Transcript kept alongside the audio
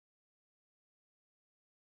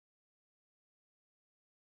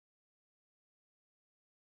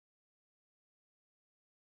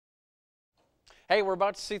Hey, we're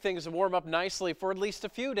about to see things warm up nicely for at least a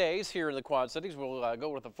few days here in the Quad Cities. We'll go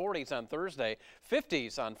with the 40s on Thursday,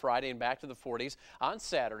 50s on Friday, and back to the 40s on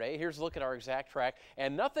Saturday. Here's a look at our exact track,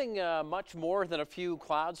 and nothing much more than a few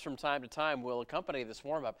clouds from time to time will accompany this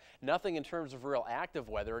warm up. Nothing in terms of real active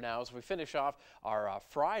weather. Now, as we finish off our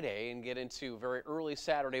Friday and get into very early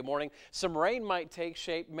Saturday morning, some rain might take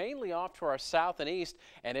shape, mainly off to our south and east,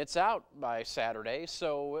 and it's out by Saturday.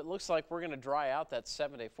 So it looks like we're going to dry out that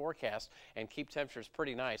 7-day forecast and keep temperatures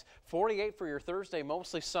pretty nice. 48 for your Thursday,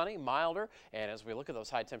 mostly sunny, milder. And as we look at those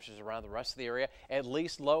high temperatures around the rest of the area, at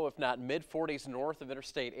least low, if not mid 40s north of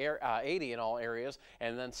Interstate 80 in all areas.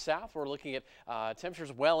 And then south, we're looking at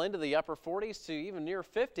temperatures well into the upper 40s to even near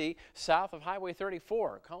 50 south of Highway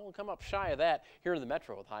 34. We'll come up shy of that here in the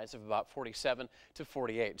metro with highs of about 47 to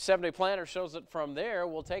 48. 7-day planner shows that from there,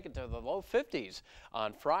 we'll take it to the low 50s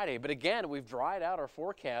on Friday. But again, we've dried out our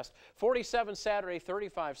forecast. 47 Saturday,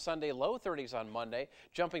 35 Sunday, low 30s on Monday,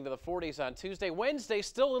 jumping to the 40s on Tuesday. Wednesday,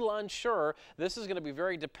 still a little unsure. This is going to be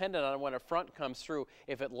very dependent on when a front comes through.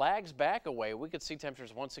 If it lags back away, we could see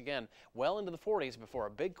temperatures once again well into the 40s before a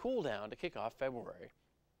big cool down to kick off February.